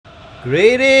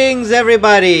Greetings,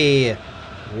 everybody!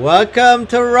 Welcome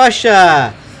to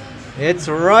Russia! It's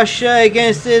Russia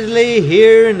against Italy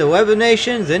here in the Web of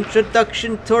Nations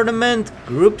Introduction Tournament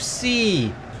Group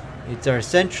C. It's our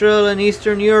Central and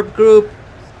Eastern Europe group.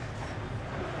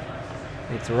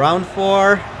 It's round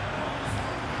 4.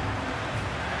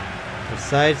 The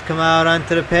sides come out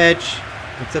onto the pitch.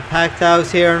 It's a packed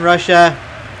house here in Russia.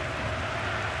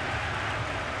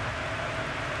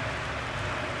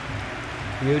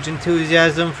 Huge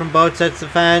enthusiasm from both sets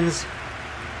of fans.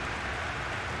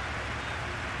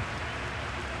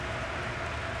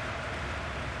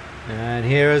 And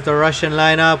here is the Russian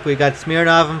lineup. We got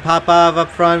Smirnov and Popov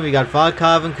up front. We got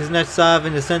Volkov and Kuznetsov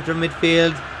in the centre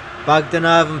midfield.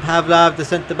 Bogdanov and Pavlov the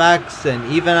centre backs, and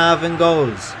Ivanov in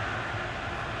goals.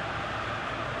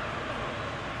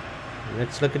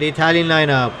 Let's look at the Italian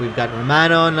lineup. We've got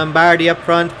Romano and Lombardi up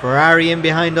front. Ferrari in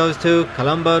behind those two.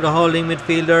 Colombo the holding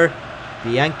midfielder.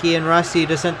 Bianchi and Rossi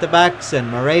the centre backs, and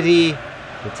Moretti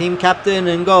the team captain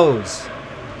in goals.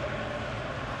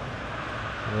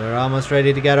 We're almost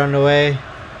ready to get underway.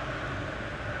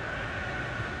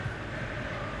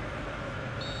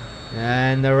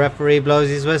 And the referee blows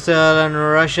his whistle and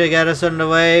Russia get us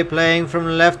underway, playing from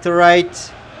left to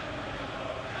right.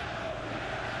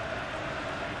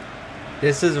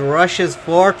 This is Russia's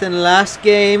 4th and last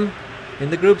game in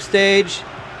the group stage.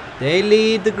 They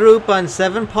lead the group on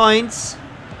 7 points.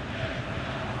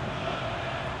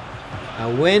 A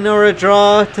win or a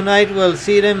draw tonight will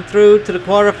see them through to the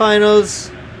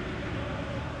quarterfinals.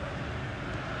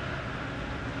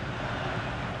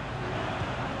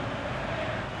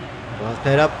 Ball's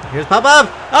played up. Here's Popov.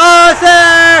 Oh, it's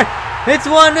there! It's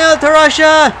 1-0 to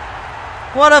Russia.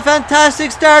 What a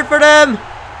fantastic start for them.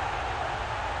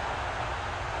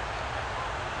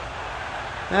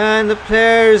 And the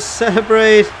players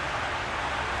celebrate.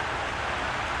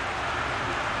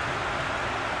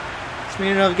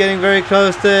 Smirnov getting very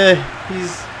close to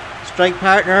his strike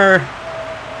partner.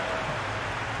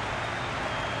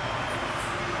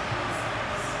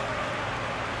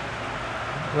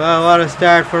 Well, what a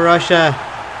start for Russia.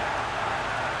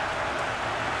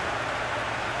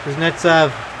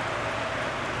 Kuznetsov.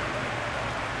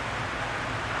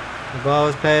 The ball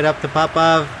was played up to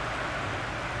Popov.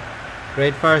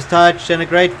 Great first touch and a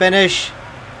great finish.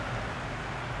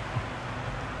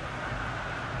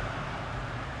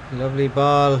 Lovely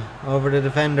ball over the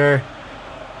defender.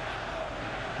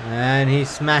 And he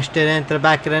smashed it into the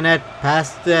back of the net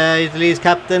past Italy's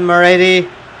captain Moretti.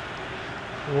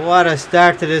 What a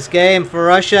start to this game for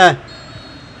Russia.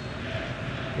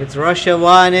 It's Russia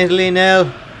 1, Italy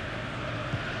 0.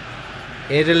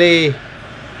 Italy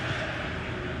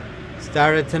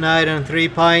started tonight on 3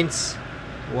 points.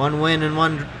 1 win and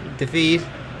 1 defeat.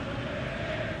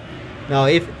 Now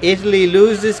if Italy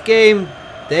lose this game,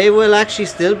 they will actually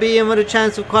still be in with a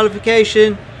chance of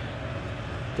qualification.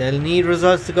 They'll need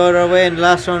results to go their way in the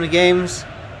last round of games.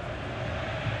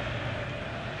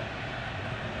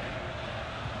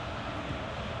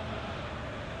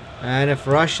 And if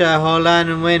Russia hold on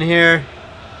and win here,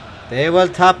 they will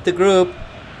top the group.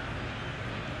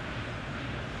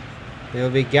 They will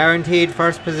be guaranteed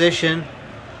first position.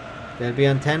 They'll be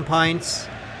on 10 points.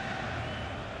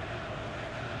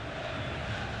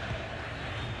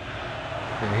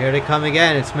 And here they come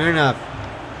again. It's Smirnov.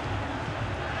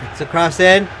 It's a cross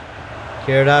in.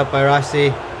 Cleared out by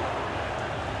Rossi.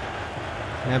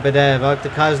 Lebedev out to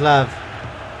Kozlov.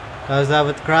 Kozlov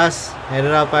with the cross.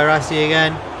 Headed out by Rossi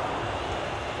again.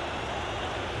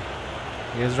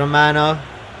 Here's Romano.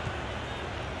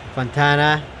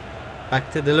 Fontana.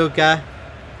 Back to De Luca.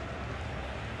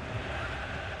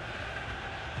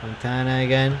 Fontana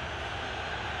again.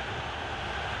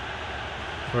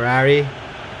 Ferrari.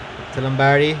 Up to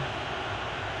Lombardi.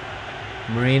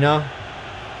 Marino.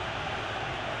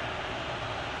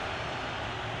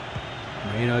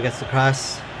 Marino gets the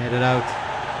cross. Headed out.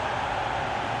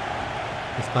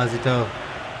 Esposito.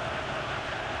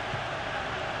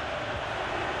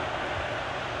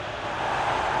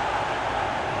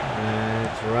 And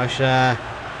it's Russia.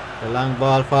 The long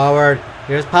ball forward.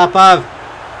 Here's Popov.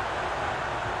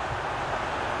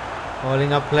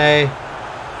 Holding up play.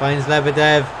 Finds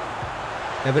Lebedev.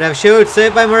 Lebedev shoots.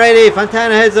 Saved by Moretti.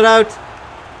 Fontana heads it out.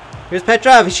 Here's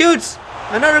Petrov. He shoots.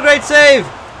 Another great save.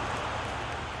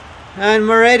 And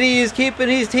Moretti is keeping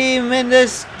his team in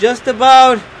this just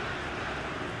about.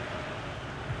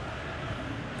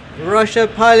 Russia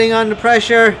piling on the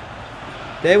pressure.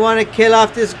 They want to kill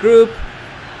off this group.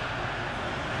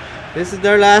 This is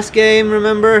their last game,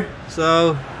 remember?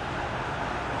 So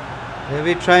they'll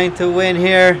be trying to win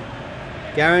here.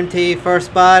 Guarantee first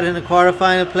spot in the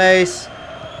quarterfinal place.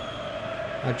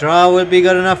 A draw will be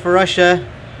good enough for Russia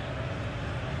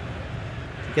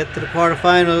to get to the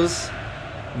quarterfinals.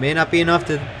 May not be enough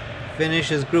to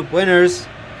finish as group winners.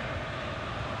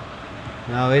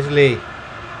 Now Italy,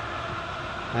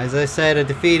 as I said, a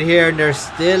defeat here and they're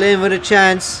still in with a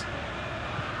chance,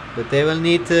 but they will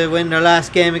need to win their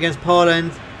last game against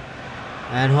Poland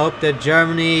and hope that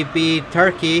Germany beat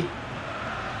Turkey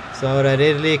so that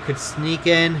Italy could sneak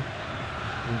in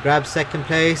and grab second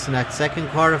place in that second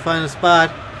quarterfinal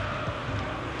spot.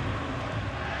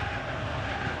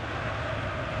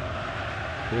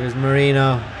 Here's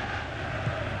Marino.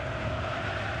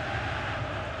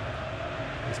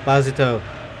 Esposito.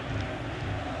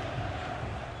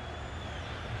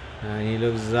 And he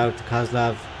loses out to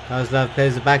Kozlov. Kozlov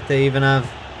plays it back to Ivanov.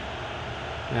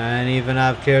 And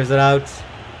Ivanov clears it out.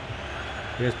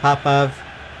 Here's Popov.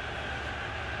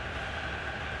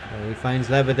 He finds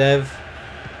Lebedev.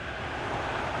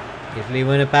 Italy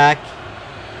win it back.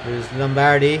 Here's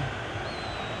Lombardi.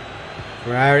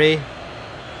 Ferrari.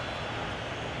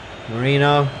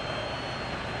 Marino.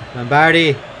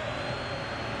 Lombardi.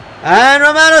 And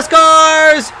Romano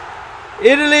scores!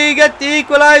 Italy get the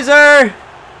equalizer!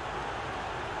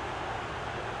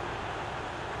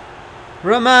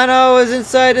 Romano is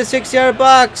inside the 6-yard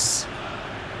box.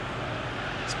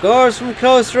 Scores from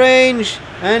close range.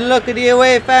 And look at the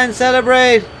away fans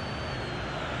celebrate.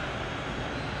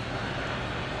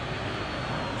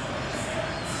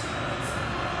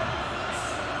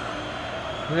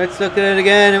 Let's look at it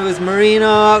again. It was Marino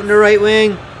out in the right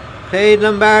wing. Played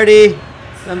Lombardi.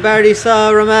 Lombardi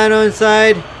saw Romano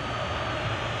inside.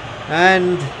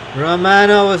 And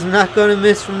Romano was not going to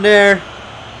miss from there.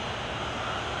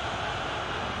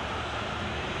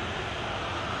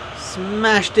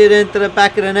 Smashed it into the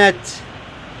back of the net.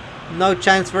 No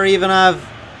chance for Ivanov.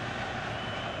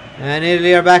 And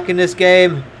Italy are back in this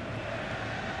game.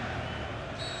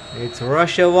 It's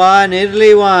Russia 1,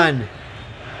 Italy 1.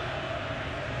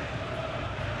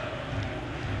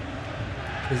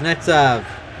 Kuznetsov.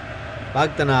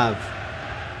 Bogdanov.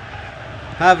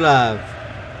 Pavlov.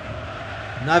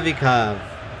 Novikov.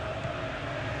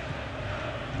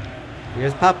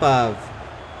 Here's Popov.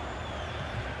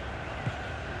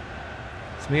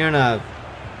 Smirnov.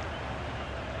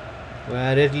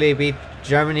 Well, Italy beat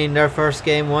Germany in their first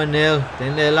game 1-0.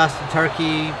 Then they lost to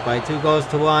Turkey by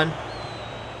 2-1.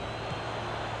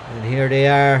 And here they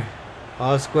are,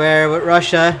 all square with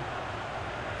Russia.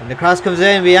 And the cross comes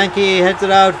in. Bianchi heads it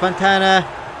out. Fontana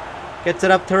gets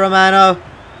it up to Romano.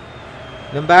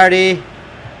 Lombardi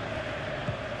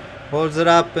holds it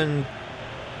up and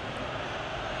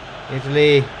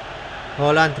Italy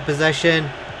hold on to possession.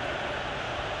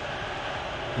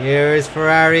 Here is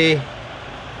Ferrari.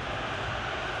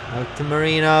 Out to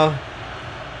Marino.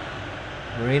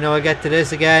 Marino will get to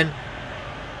this again.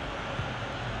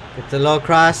 Gets a low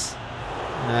cross.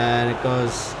 And it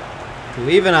goes to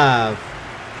Ivanov.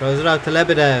 Throws it out to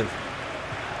Lebedev.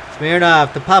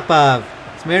 Smirnov to Popov.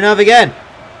 Smirnov again.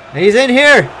 And he's in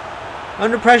here.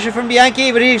 Under pressure from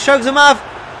Bianchi, but he shrugs him off.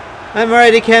 And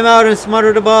Moretti came out and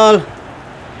smothered the ball.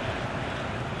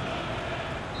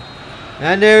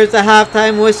 And there's the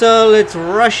halftime whistle. It's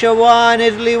Russia 1,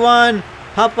 Italy 1.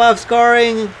 Popov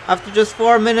scoring after just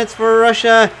 4 minutes for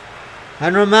Russia.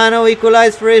 And Romano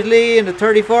equalized for Italy in the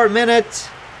 34th minute.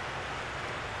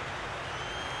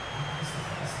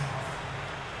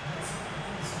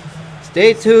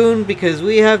 Stay tuned because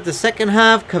we have the second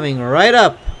half coming right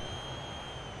up.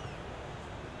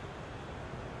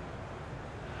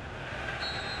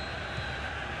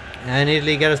 And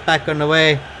Italy get us back on the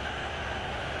way.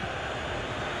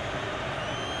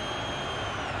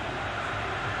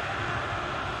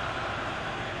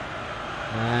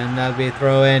 And that'll be a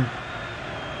throw in.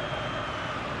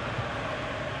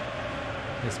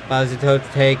 Esposito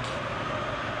to take.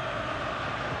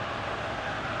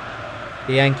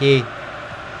 Bianchi.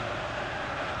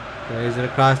 Plays it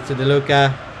across to De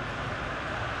Luca.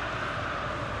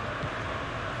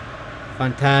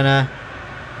 Fontana.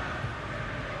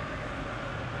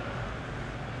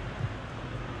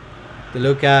 De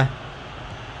Luca.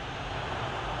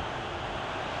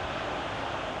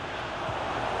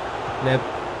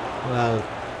 Well,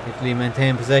 Italy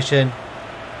maintain possession.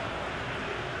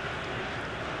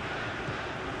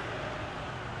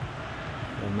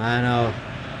 Romano.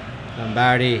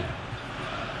 Lombardi.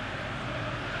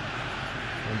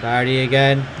 Lombardi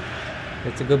again.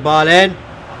 Gets a good ball in.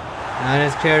 And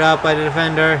it's cleared out by the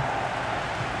defender.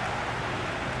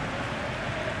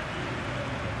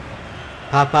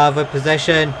 Popov with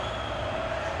possession.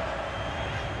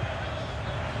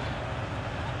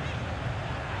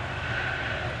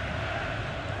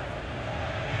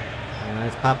 And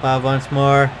it's Popov once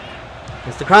more.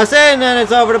 Gets the cross in and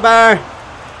it's over the bar.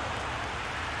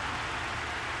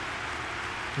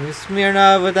 Here's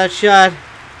Smirnov with that shot.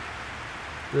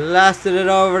 Blasted it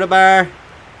over the bar.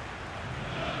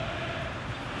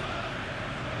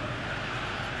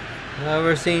 Now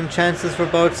we're seeing chances for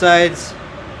both sides.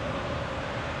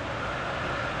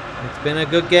 It's been a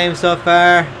good game so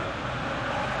far.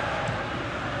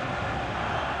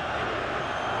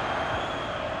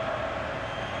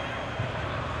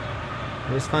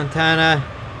 Here's Fontana.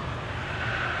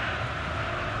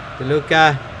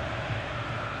 DeLuca.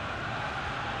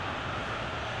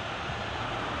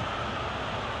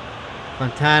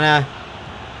 Fontana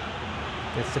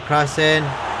gets the cross in.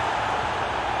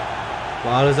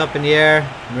 Ball is up in the air.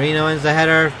 Marino wins the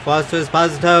header. Falls to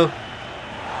Esposito.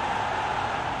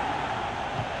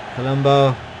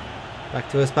 Colombo back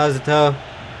to Esposito.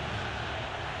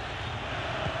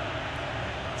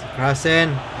 It's a cross in.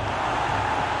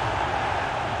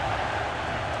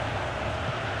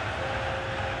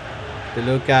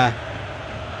 DeLuca.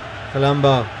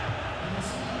 Colombo.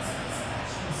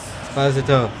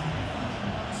 Esposito.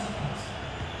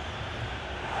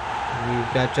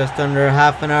 We've got just under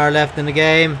half an hour left in the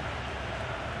game.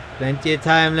 Plenty of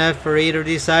time left for either of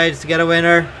these sides to get a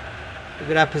winner. Look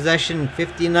at that possession,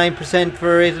 59%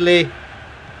 for Italy.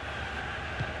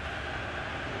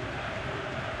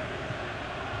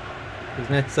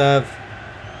 Kuznetsov,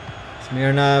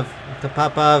 Smirnov to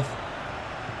Popov.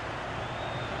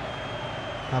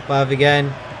 Popov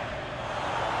again.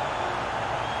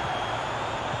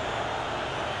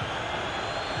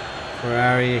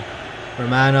 Ferrari,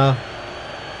 Romano.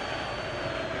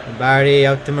 Lombardi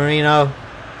out to Marino.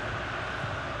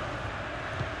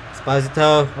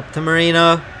 Esposito up to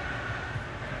Marino.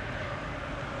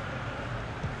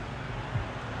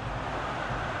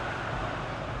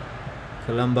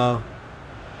 Colombo.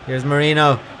 Here's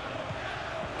Marino.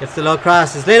 Gets the low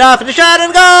cross. It's laid off and the shot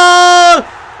and goal!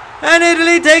 And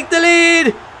Italy take the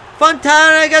lead.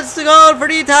 Fontana gets the goal for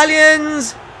the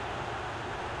Italians.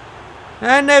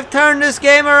 And they've turned this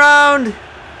game around.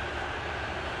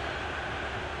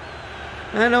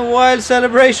 And a wild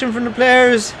celebration from the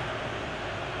players.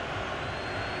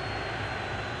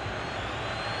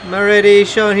 Moretti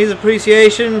showing his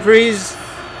appreciation for his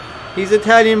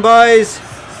Italian boys.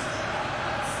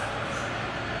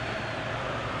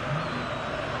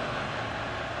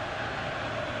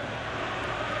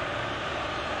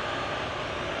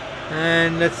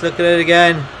 And let's look at it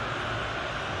again.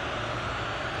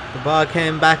 The ball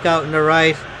came back out on the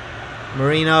right.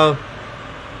 Marino.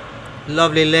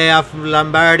 Lovely layoff from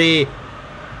Lombardi.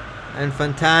 And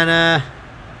Fontana.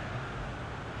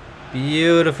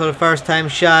 Beautiful first time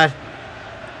shot.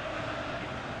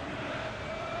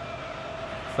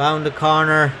 Found the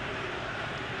corner.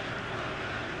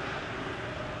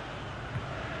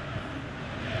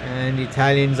 And the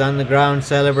Italians on the ground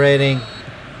celebrating.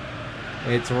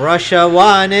 It's Russia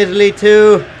 1, Italy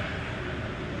 2.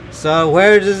 So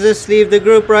where does this leave the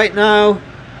group right now?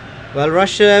 Well,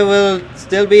 Russia will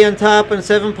still be on top on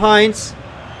 7 points.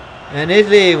 And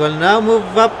Italy will now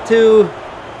move up to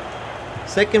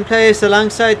second place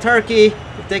alongside Turkey.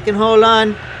 If they can hold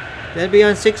on, they'll be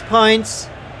on 6 points.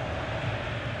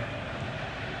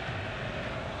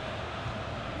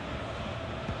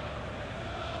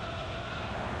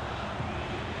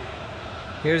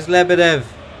 Here's Lebedev.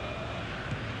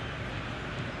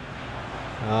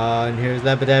 Oh, and here's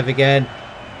Lebedev again.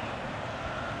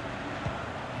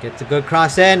 Gets a good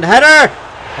cross in. Header!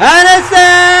 And it's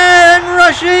there! And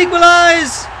Russia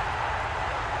equalise!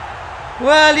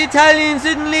 Well, the Italians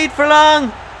didn't lead for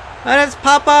long. And it's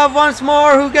Popov once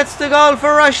more who gets the goal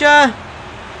for Russia.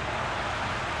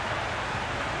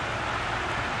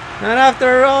 And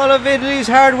after all of Italy's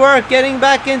hard work getting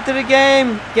back into the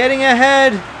game, getting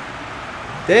ahead,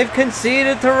 they've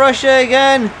conceded to Russia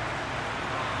again.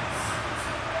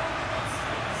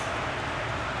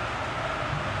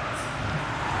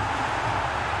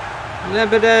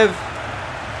 Lebedev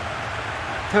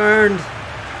turned,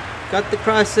 got the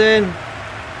cross in,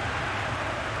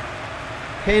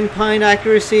 pinpoint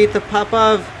accuracy to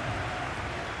Popov,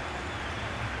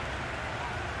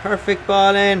 perfect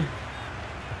ball in.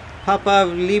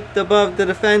 Popov leaped above the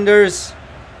defenders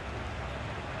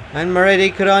and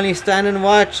Moretti could only stand and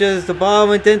watch as the ball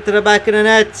went into the back of the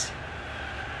net.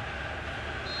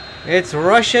 It's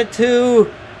Russia 2,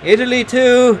 Italy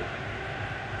 2.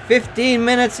 15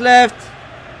 minutes left.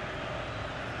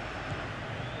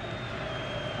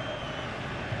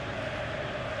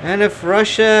 And if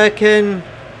Russia can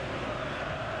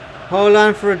hold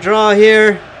on for a draw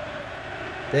here,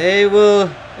 they will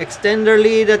extend their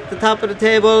lead at the top of the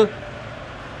table.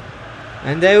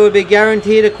 And they will be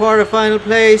guaranteed a quarter-final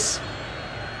place.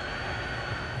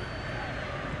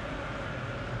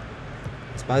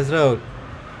 Spaz it out.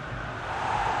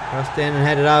 Crossed in and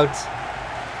headed out.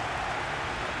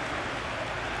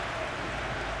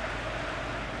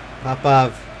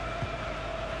 Popov.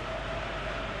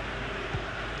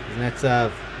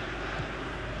 Kuznetsov.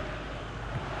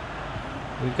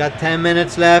 We've got 10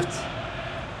 minutes left.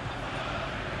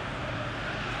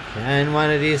 Can one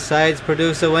of these sides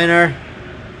produce a winner?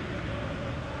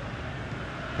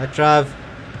 Petrov.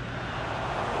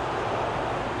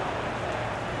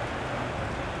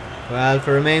 Well, if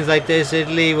it remains like this,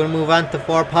 Italy will move on to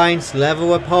 4 points, level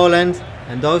with Poland,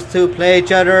 and those two play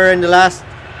each other in the last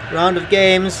round of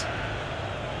games.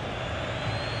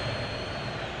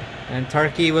 And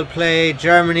Turkey will play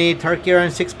Germany. Turkey are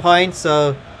on 6 points,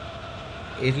 so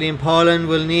Italy and Poland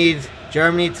will need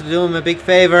Germany to do them a big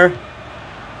favour.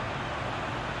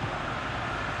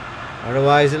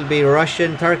 Otherwise, it'll be Russia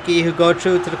and Turkey who go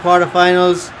through to the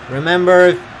quarterfinals. Remember,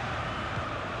 if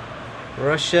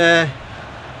Russia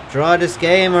draw this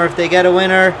game or if they get a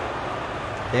winner,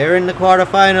 they're in the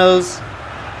quarterfinals.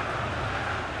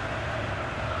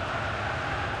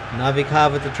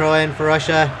 Novikov with the throw in for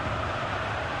Russia.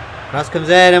 Cross comes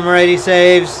in and Moretti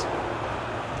saves.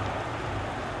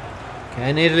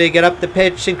 Can Italy get up the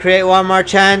pitch and create one more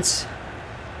chance?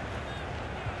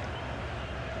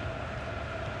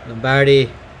 Lombardi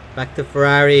back to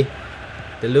Ferrari.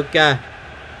 De Luca.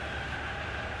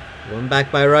 One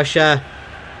back by Russia.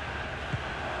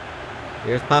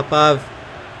 Here's Popov.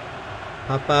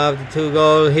 Popov, the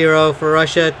 2-goal hero for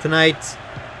Russia tonight.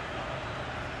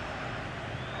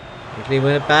 Italy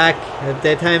win it back. Have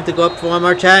they time to go up for one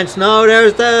more chance? No,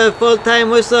 there's the full-time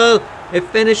whistle. It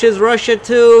finishes Russia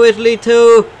 2, Italy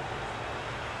 2.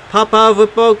 Popov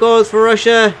with both goals for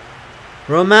Russia.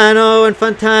 Romano and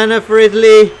Fontana for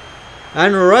Italy.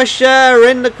 And Russia are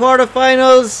in the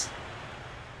quarterfinals.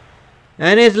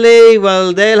 And Italy,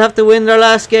 well, they'll have to win their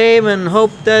last game and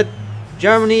hope that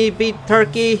Germany beat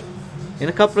Turkey. In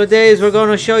a couple of days, we're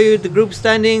going to show you the group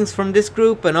standings from this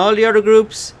group and all the other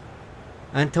groups.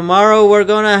 And tomorrow, we're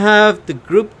going to have the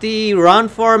Group D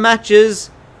round 4 matches.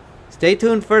 Stay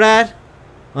tuned for that.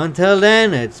 Until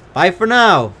then, it's bye for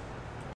now.